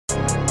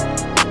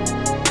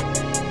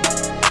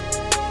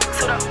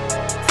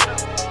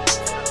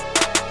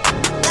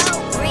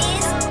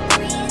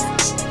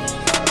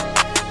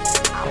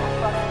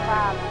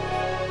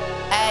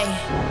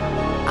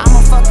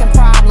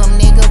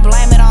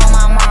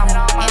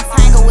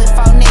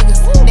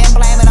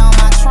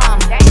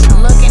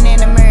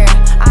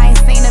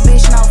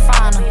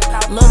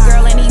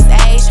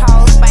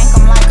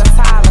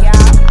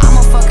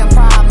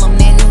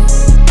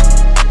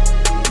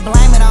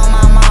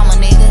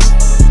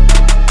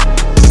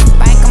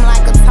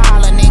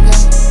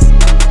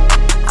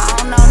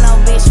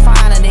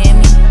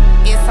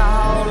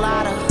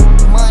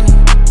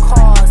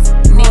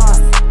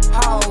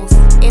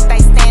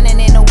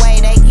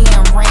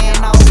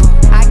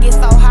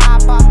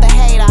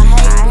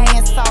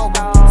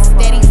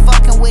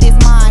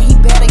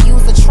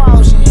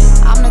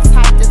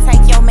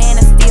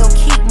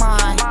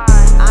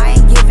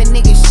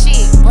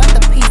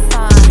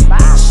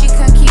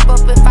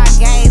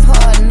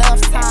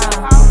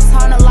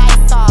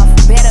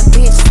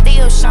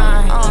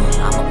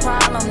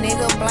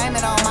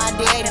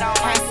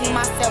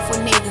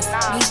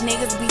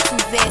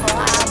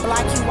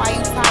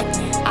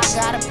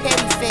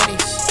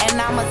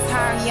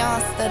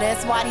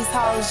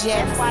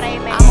I'm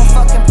a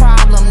fucking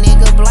problem,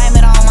 nigga. Blame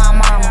it on my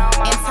mama.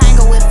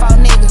 Entangled with 4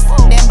 niggas,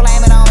 then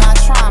blame it on my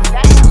trauma.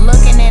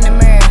 Looking in the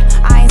mirror,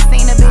 I ain't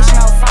seen a bitch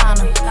no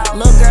finer.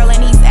 Little girl in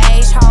these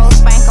age hoes,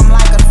 spank 'em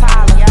like a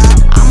toddler.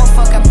 I'm a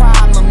fucking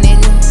problem,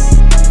 nigga.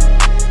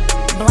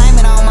 Blame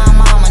it on my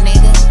mama,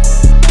 nigga.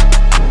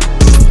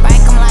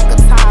 Spank 'em like a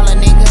toddler,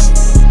 nigga.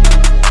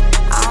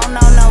 I don't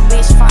know no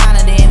bitch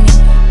finer than me.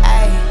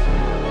 Ayy,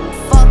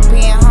 fuck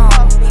being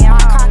home. My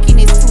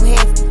cockiness too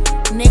hefty.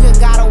 Nigga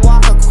gotta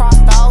walk across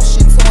the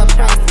ocean to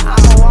impress me.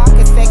 I'm a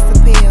walking sex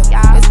appeal.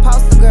 This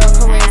poster girl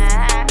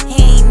caressing.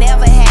 He ain't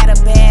never had a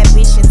bad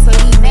bitch until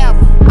he met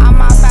me. I'm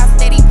outside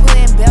steady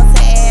putting belt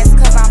to ass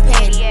cause I'm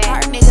petty.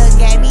 Her nigga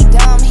gave me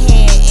dumb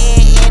head,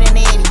 Ed, and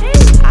Eddie.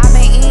 I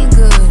been eating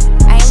good,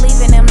 ain't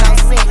leaving them no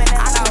sick.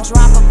 I can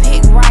drop a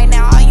pic right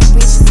now, all you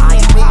bitches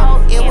getting bigger.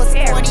 It was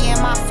 40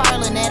 in my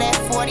furlan, now that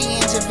 40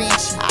 in Da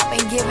Vinci. I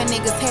been giving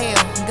niggas hell,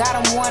 got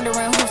them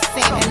wondering who's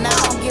singing. I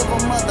don't give a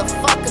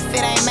motherfuck if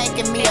it ain't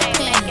making me a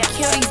penny.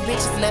 Kill these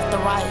bitches left or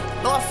right,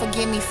 Lord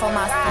forgive me for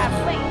my sin.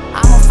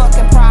 I'm a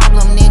fucking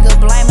problem, nigga,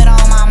 blame it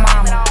on my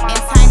mama.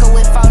 Entangled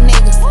with 4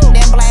 niggas,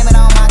 then blame it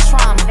on my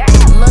trauma.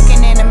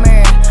 Looking in the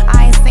mirror,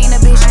 I ain't seen a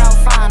bitch no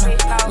finer.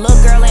 Little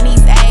girl in